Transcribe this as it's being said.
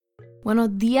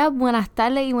Buenos días, buenas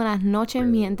tardes y buenas noches,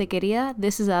 mi gente querida.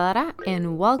 This is Adara,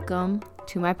 and welcome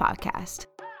to my podcast.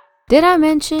 Did I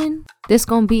mention this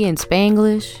gonna be in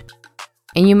Spanglish?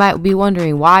 And you might be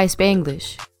wondering, why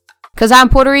Spanglish? Because I'm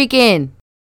Puerto Rican.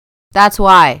 That's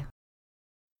why.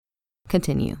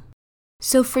 Continue.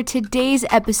 So for today's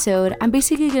episode, I'm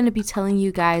basically going to be telling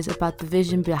you guys about the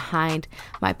vision behind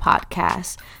my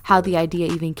podcast, how the idea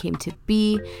even came to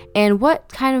be, and what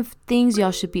kind of things y'all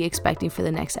should be expecting for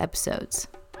the next episodes.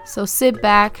 So sit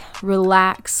back,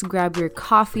 relax, grab your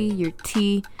coffee, your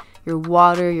tea, your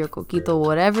water, your coquito,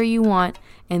 whatever you want,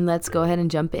 and let's go ahead and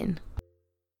jump in.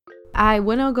 I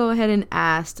want to go ahead and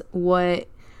ask what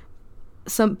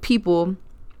some people,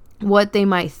 what they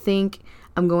might think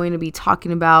I'm going to be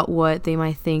talking about, what they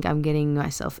might think I'm getting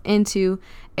myself into,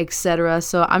 etc.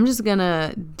 So I'm just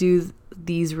gonna do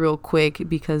these real quick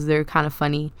because they're kind of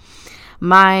funny.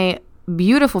 My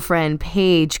beautiful friend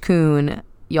Paige Kuhn,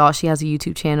 y'all, she has a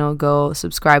YouTube channel. Go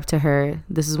subscribe to her.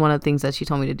 This is one of the things that she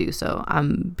told me to do, so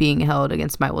I'm being held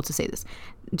against my will to say this.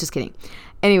 Just kidding.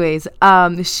 Anyways,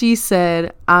 she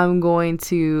said I'm going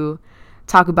to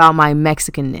talk about my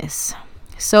Mexicanness.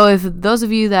 So if those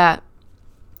of you that,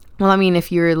 well, I mean,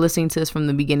 if you're listening to this from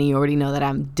the beginning, you already know that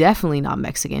I'm definitely not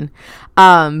Mexican.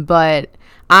 But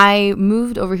I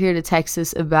moved over here to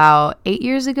Texas about 8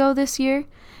 years ago this year.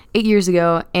 8 years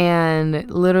ago. And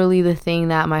literally the thing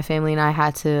that my family and I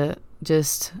had to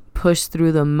just push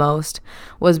through the most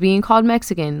was being called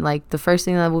Mexican. Like the first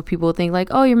thing that people think, like,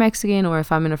 oh, you're Mexican. Or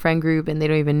if I'm in a friend group and they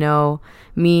don't even know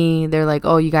me, they're like,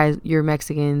 oh, you guys, you're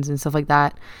Mexicans and stuff like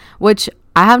that, which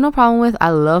I have no problem with.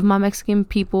 I love my Mexican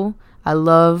people. I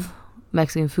love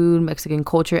Mexican food, Mexican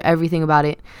culture, everything about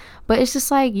it. But it's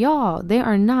just like, y'all, they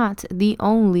are not the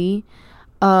only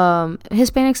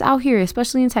Hispanics out here,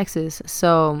 especially in Texas.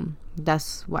 So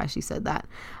that's why she said that.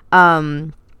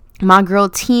 My girl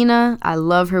Tina, I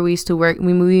love her. We used to work,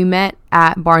 we met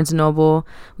at Barnes & Noble.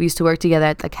 We used to work together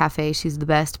at the cafe. She's the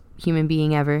best human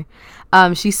being ever.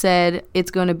 She said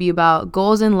it's going to be about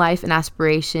goals in life and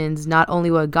aspirations, not only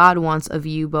what God wants of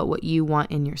you, but what you want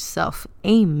in yourself.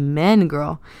 Amen,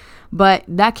 girl. But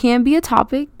that can be a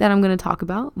topic that I'm going to talk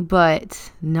about,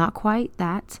 but not quite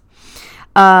that.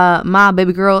 My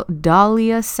baby girl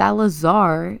Dahlia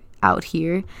Salazar out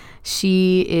here,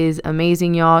 she is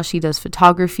amazing, y'all. She does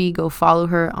photography. Go follow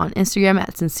her on Instagram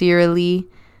at Sincerely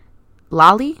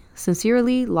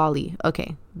Lolly.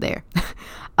 Okay, there.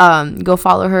 Go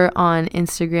follow her on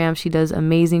Instagram. She does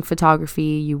amazing photography.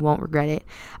 You won't regret it.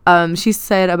 She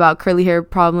said about curly hair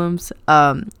problems.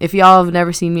 If y'all have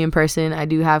never seen me in person, I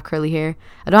do have curly hair.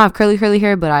 I don't have curly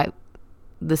hair, but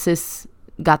the sis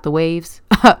got the waves.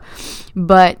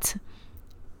 But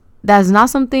that's not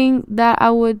something that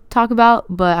I would talk about.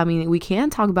 But I mean, we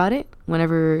can talk about it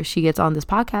whenever she gets on this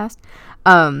podcast.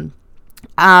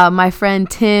 My friend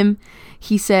Tim,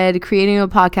 he said creating a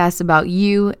podcast about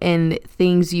you and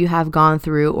things you have gone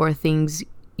through or things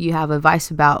you have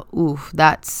advice about. Oof,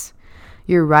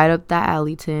 you're right up that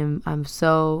alley, Tim. I'm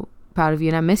so proud of you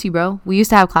and I miss you, bro. We used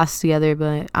to have classes together,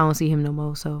 but I don't see him no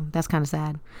more, so that's kind of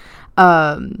sad.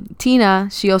 Tina,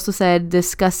 she also said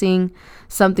discussing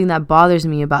something that bothers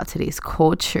me about today's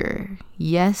culture.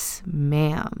 Yes,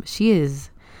 ma'am. She is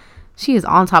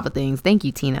on top of things. Thank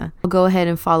you, Tina. I'll go ahead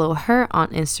and follow her on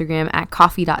Instagram at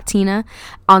coffee.tina.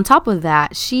 On top of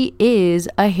that, she is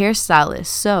a hairstylist.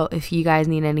 So if you guys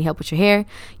need any help with your hair,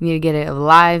 you need to get it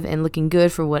alive and looking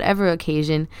good for whatever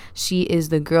occasion, she is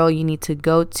the girl you need to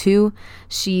go to.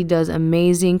 She does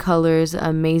amazing colors,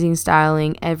 amazing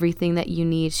styling, everything that you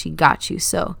need. She got you.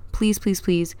 So please, please,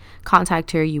 please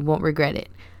contact her. You won't regret it.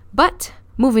 But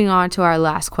moving on to our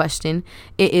last question.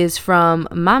 It is from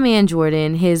my man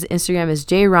Jordan. His Instagram is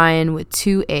JRyan with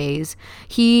 2 A's.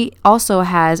 He also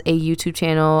has a YouTube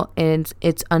channel and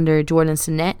it's under Jordan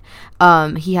Sinet.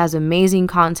 He has amazing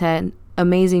content,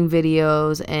 amazing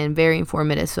videos, and very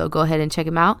informative. So go ahead and check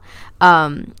him out.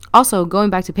 Also, going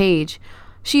back to Paige,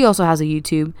 she also has a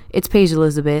YouTube. It's Paige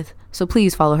Elizabeth. So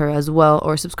please follow her as well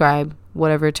or subscribe,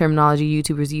 whatever terminology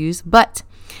YouTubers use. But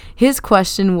his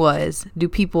question was, do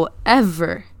people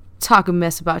ever talk a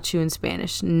mess about you in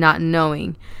Spanish, not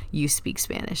knowing you speak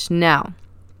Spanish? Now,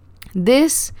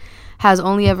 this has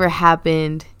only ever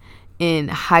happened in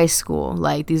high school.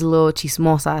 Like these little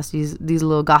chismosas, these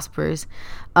little gossipers.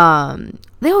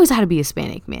 They always had to be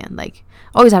Hispanic, man. Like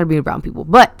always had to be brown people.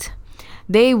 But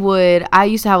I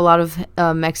used to have a lot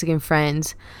of Mexican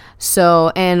friends.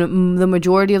 So, and the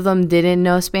majority of them didn't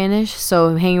know Spanish.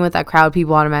 So hanging with that crowd,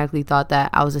 people automatically thought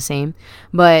that I was the same.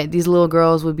 But these little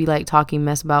girls would be like talking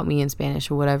mess about me in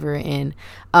Spanish or whatever. And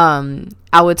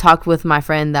I would talk with my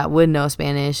friend that would know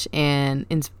Spanish. And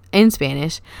in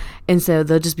Spanish. And so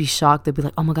they'll just be shocked. They'll be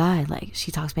like, oh my God, like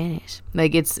she talks Spanish.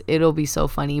 Like it'll be so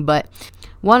funny. But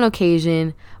one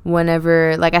occasion,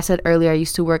 whenever, like I said earlier, I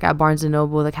used to work at Barnes &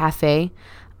 Noble, the cafe.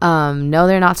 No,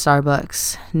 they're not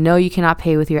Starbucks. No, you cannot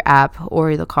pay with your app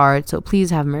or the card. So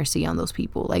please have mercy on those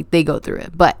people. Like they go through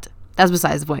it, but that's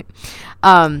besides the point.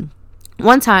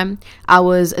 One time I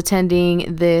was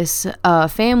attending this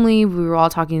family. We were all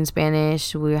talking in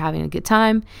Spanish. We were having a good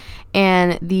time.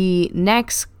 And the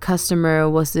next customer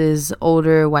was this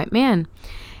older white man.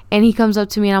 And he comes up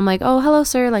to me and I'm like, oh, hello,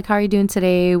 sir. Like, how are you doing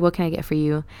today? What can I get for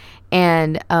you?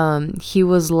 And he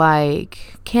was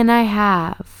like, can I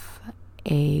have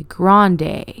a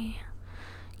grande?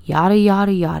 Yada,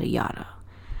 yada, yada, yada.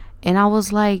 And I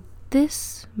was like,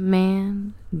 this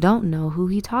man don't know who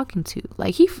he talking to.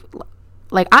 Like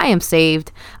I am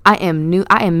saved. I am new.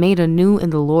 I am made anew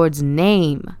in the Lord's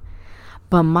name.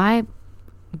 But my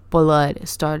blood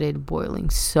started boiling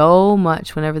so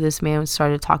much whenever this man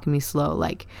started talking to me slow.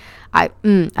 Like I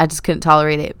just couldn't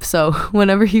tolerate it. So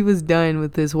whenever he was done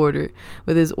with his order,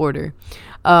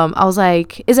 I was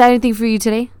like, is that anything for you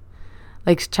today?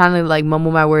 Like trying to like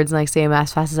mumble my words and like say them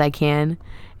as fast as I can.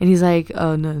 And he's like,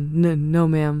 oh, no,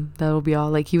 ma'am. That'll be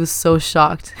all. Like, he was so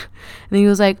shocked. And then he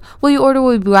was like, well, your order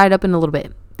will be right up in a little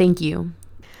bit. Thank you.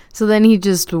 So then he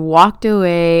just walked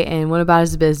away and went about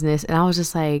his business. And I was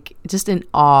just like, just in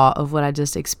awe of what I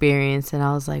just experienced. And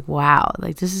I was like, wow,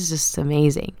 like, this is just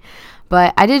amazing.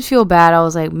 But I did feel bad. I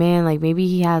was like, man, like, maybe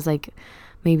he has, like,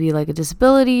 maybe, like, a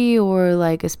disability or,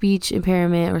 like, a speech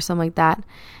impairment or something like that.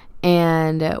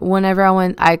 And whenever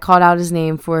I called out his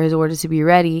name for his order to be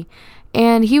ready.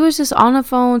 And he was just on the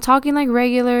phone talking like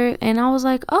regular. And I was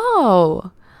like,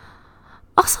 oh,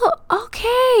 also,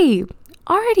 okay.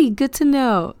 Already good to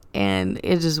know. And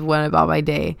it just went about my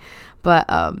day. But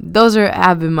those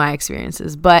have been my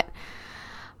experiences. But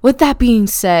with that being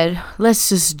said, let's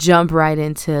just jump right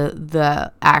into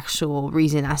the actual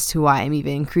reason as to why I'm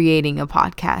even creating a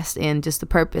podcast and just the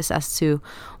purpose as to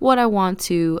what I want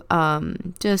to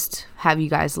just have you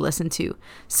guys listen to.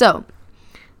 So,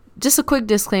 just a quick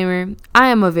disclaimer, I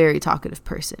am a very talkative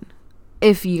person,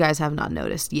 if you guys have not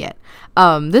noticed yet.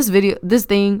 This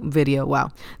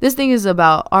thing is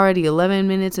about already 11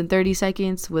 minutes and 30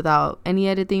 seconds without any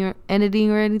editing or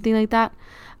anything like that.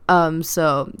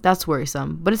 So that's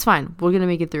worrisome, but it's fine. We're going to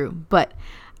make it through. But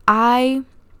I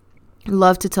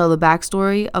love to tell the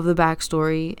backstory of the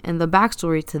backstory and the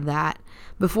backstory to that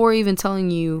before even telling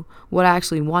you what I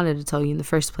actually wanted to tell you in the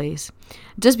first place.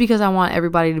 Just because I want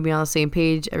everybody to be on the same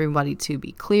page, everybody to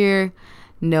be clear,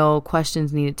 no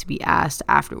questions needed to be asked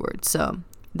afterwards. So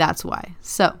that's why.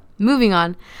 So moving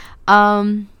on,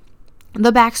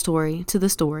 the backstory to the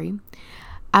story.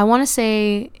 I want to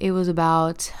say it was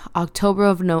about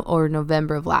October or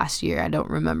November of last year. I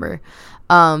don't remember.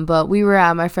 But we were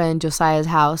at my friend Josiah's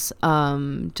house.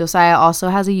 Josiah also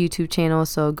has a YouTube channel,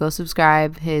 so go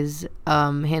subscribe. His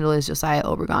handle is Josiah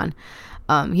Obregon.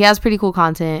 He has pretty cool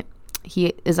content.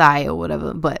 He is or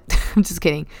whatever, but I'm just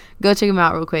kidding. Go check him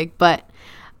out real quick. But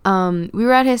we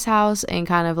were at his house and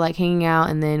kind of like hanging out,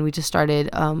 and then we just started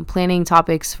planning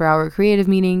topics for our creative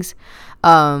meetings.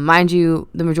 Mind you,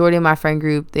 the majority of my friend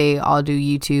group, they all do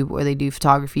YouTube or they do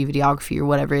photography, videography, or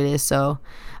whatever it is. So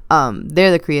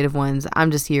they're the creative ones. I'm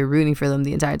just here rooting for them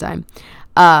the entire time.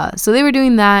 So they were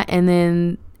doing that, and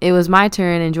then it was my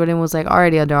turn, and Jordan was like,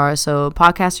 alrighty, Adara, so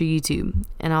podcast or YouTube?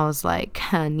 And I was like,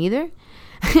 neither.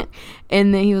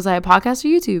 And then he was like, podcast or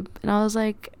YouTube? And I was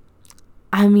like,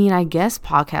 I mean, I guess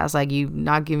podcast, like you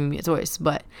not giving me a choice.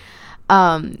 But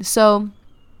so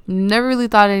never really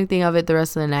thought anything of it the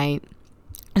rest of the night.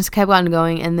 Just kept on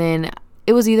going, and then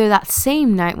it was either that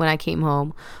same night when I came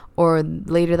home or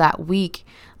later that week,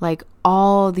 like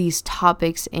all these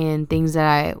topics and things that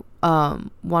I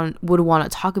would want to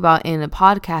talk about in a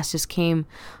podcast just came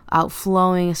out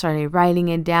flowing. I started writing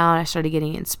it down. I started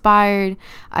getting inspired.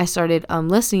 I started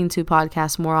listening to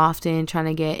podcasts more often, trying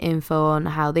to get info on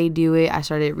how they do it. I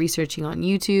started researching on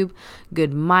YouTube,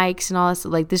 good mics and all that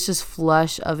stuff. Like this just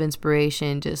flush of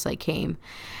inspiration just like came.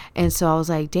 And so I was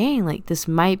like, dang, like this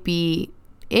might be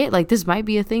it. Like this might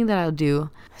be a thing that I'll do.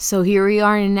 So here we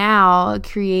are now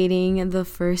creating the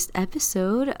first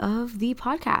episode of the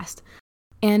podcast.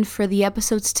 And for the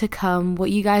episodes to come,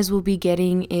 what you guys will be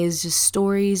getting is just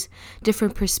stories,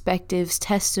 different perspectives,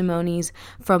 testimonies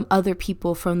from other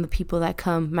people, from the people that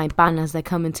come, my panas that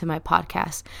come into my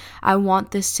podcast. I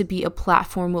want this to be a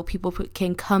platform where people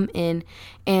can come in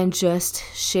and just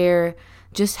share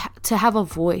to have a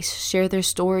voice, share their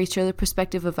stories, share their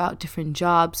perspective about different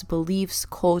jobs, beliefs,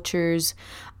 cultures,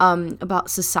 about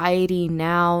society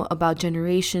now, about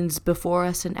generations before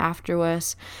us and after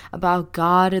us, about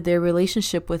God, their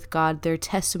relationship with God, their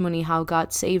testimony, how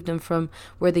God saved them from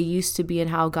where they used to be and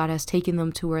how God has taken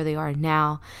them to where they are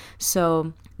now.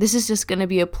 So this is just going to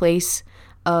be a place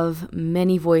of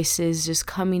many voices just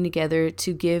coming together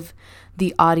to give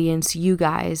the audience, you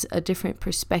guys, a different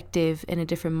perspective and a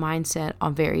different mindset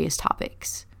on various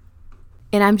topics.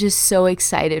 And I'm just so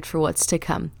excited for what's to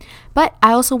come. But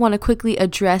I also want to quickly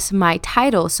address my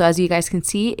title. So as you guys can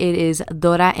see, it is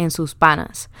Dora en sus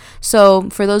panas. So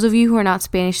for those of you who are not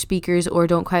Spanish speakers or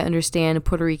don't quite understand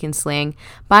Puerto Rican slang,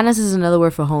 panas is another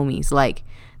word for homies. Like,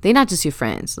 they're not just your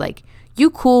friends. Like, you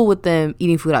cool with them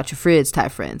eating food out your fridge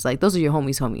type friends. Like, those are your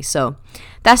homies. So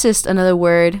that's just another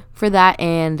word for that.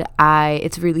 And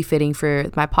it's really fitting for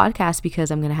my podcast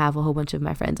because I'm going to have a whole bunch of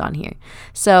my friends on here.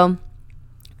 So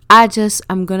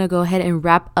I'm going to go ahead and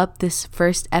wrap up this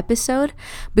first episode.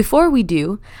 Before we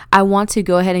do, I want to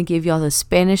go ahead and give y'all the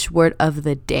Spanish word of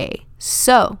the day.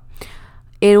 So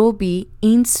it will be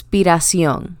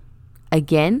inspiración.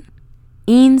 Again,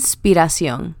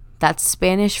 inspiración. That's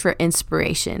Spanish for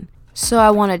inspiration. So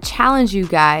I want to challenge you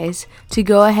guys to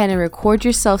go ahead and record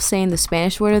yourself saying the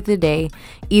Spanish word of the day.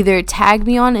 Either tag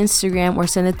me on Instagram or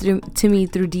send it to me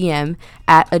through DM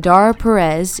at Adara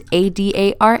Perez,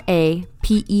 ADARA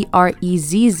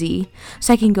PEREZZ,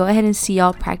 so I can go ahead and see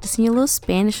y'all practicing your little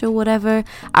Spanish or whatever.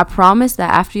 I promise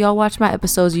that after y'all watch my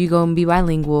episodes, you're going to be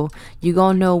bilingual. You're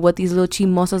going to know what these little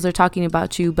chismosas are talking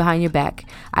about you behind your back.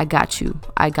 I got you.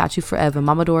 I got you forever.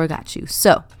 Mama Dora got you.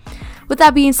 So with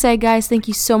that being said, guys, thank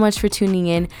you so much for tuning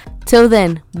in. Till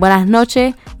then, buenas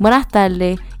noches, buenas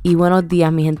tardes, y buenos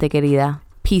días, mi gente querida.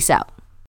 Peace out.